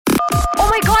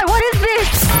my god, what is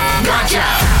this? Gotcha!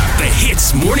 The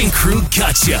Hits Morning Crew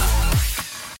Gotcha.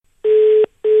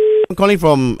 I'm calling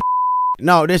from...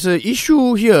 Now, there's an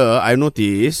issue here, I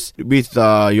noticed, with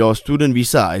your student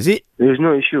visa, is it? There's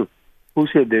no issue. Who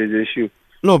said there's an issue?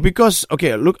 No, because,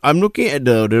 okay, look, I'm looking at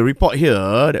the report here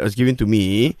that was given to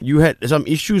me. You had some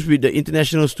issues with the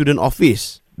International Student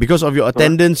Office because of your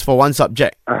attendance for one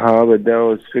subject. But that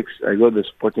was fixed. I got the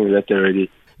supporting letter already.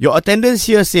 Your attendance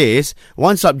here says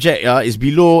one subject is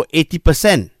below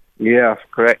 80%. Yeah,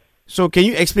 correct. So, can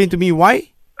you explain to me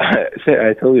why? Sir,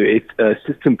 I told you, it's a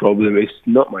system problem. It's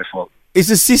not my fault. It's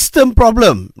a system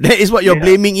problem. That is what you're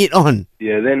blaming it on.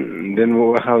 Yeah, then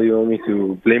how you want me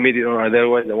to blame it on?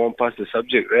 Otherwise, I won't pass the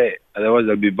subject, right? Otherwise,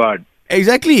 I'll be barred.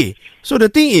 Exactly. So the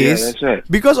thing is, that's right.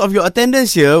 Because of your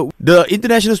attendance here, the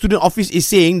International Student Office is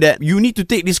saying that you need to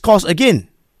take this course again.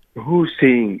 Who's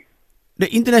saying? The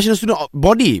International Student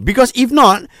Body. Because if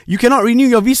not, you cannot renew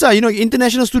your visa. You know, you're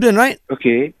international student, right?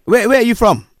 Okay. Where are you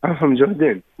from? I'm from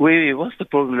Jordan. Wait, what's the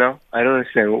problem now? I don't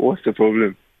understand. What's the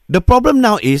problem? The problem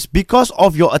now is because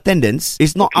of your attendance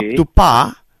is not up to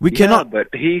par. We cannot. But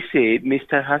he said,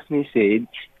 Mr. Hasni said,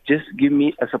 just give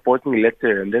me a supporting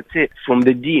letter and that's it. From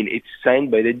the dean. It's signed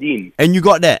by the dean. And you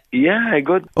got that? Yeah, I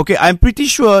got. Okay, I'm pretty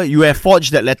sure you have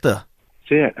forged that letter.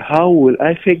 Sir, how will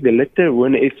I fake the letter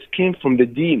when it came from the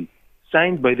dean?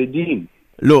 Signed by the dean.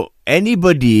 Look,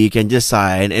 anybody can just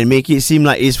sign and make it seem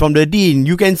like it's from the dean.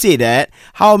 You can say that.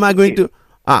 How am I going to...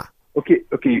 Okay,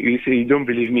 you say you don't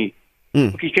believe me.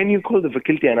 Okay, can you call the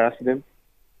faculty and ask them?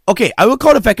 Okay, I will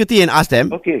call the faculty and ask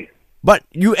them. Okay. But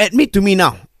you admit to me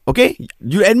now, okay?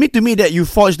 You admit to me that you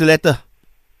forged the letter.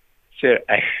 Sir,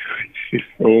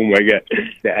 oh my God.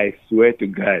 I swear to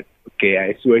God. Okay,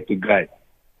 I swear to God.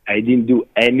 I didn't do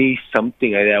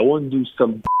something like that. I won't do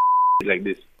some like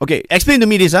this. Okay, explain to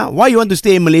me this, Why you want to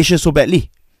stay in Malaysia so badly?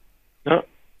 Huh?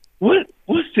 What?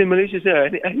 What's in Malaysia, sir?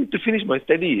 I need to finish my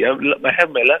study. I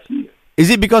have my last year. Is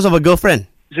it because of a girlfriend?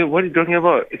 So what are you talking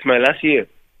about? It's my last year.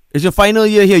 It's your final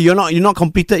year here. You're not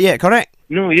completed yet, correct?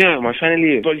 No, yeah, my final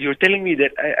year. But you're telling me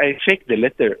that I faked the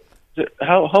letter. So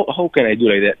how can I do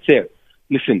like that, sir?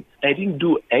 Listen, I didn't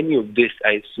do any of this.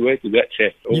 I swear to God,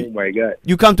 sir. Oh my God.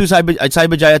 You come to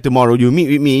Cyberjaya tomorrow. You meet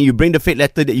with me. You bring the fake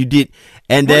letter that you did,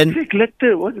 and then what fake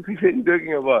letter? What are you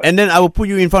talking about? And then I will put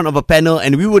you in front of a panel,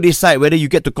 and we will decide whether you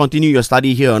get to continue your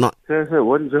study here or not. Sir,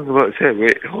 what are you talking about? Sir,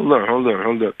 wait, hold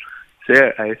on.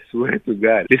 Sir, I swear to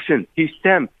God. Listen, he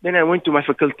stamped. Then I went to my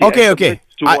faculty. Okay.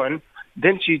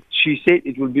 Then she said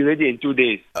it will be ready in 2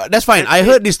 days. That's fine. I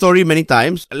heard this story many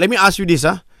times. Let me ask you this,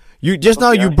 You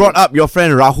you brought up your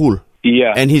friend Rahul.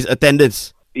 Yeah. And his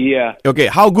attendance. Yeah. Okay.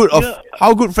 How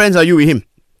good friends are you with him?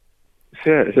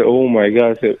 Sir, oh my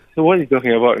God, sir. So what are you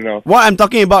talking about now? What I'm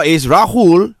talking about is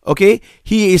Rahul. Okay,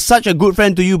 he is such a good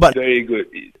friend to you, but very good.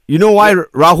 You know why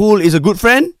Rahul is a good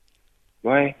friend?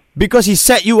 Why? Because he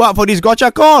set you up for this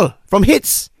gotcha call from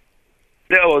Hits.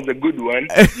 That was a good one.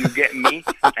 You get me?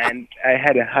 And I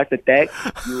had a heart attack.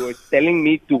 You were telling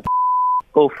me to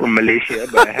go from Malaysia,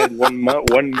 but I had one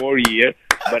more year.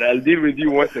 But I'll deal with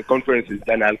you once the conference is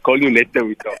done. I'll call you later,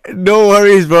 we talk. No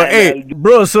worries, bro.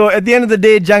 Bro, so at the end of the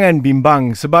day, jangan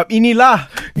bimbang. Sebab inilah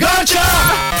Gotcha!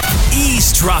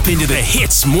 Eavesdrop into the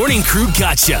Hits Morning Crew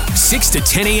Gotcha. 6 to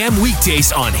 10 a.m.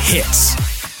 weekdays on Hits.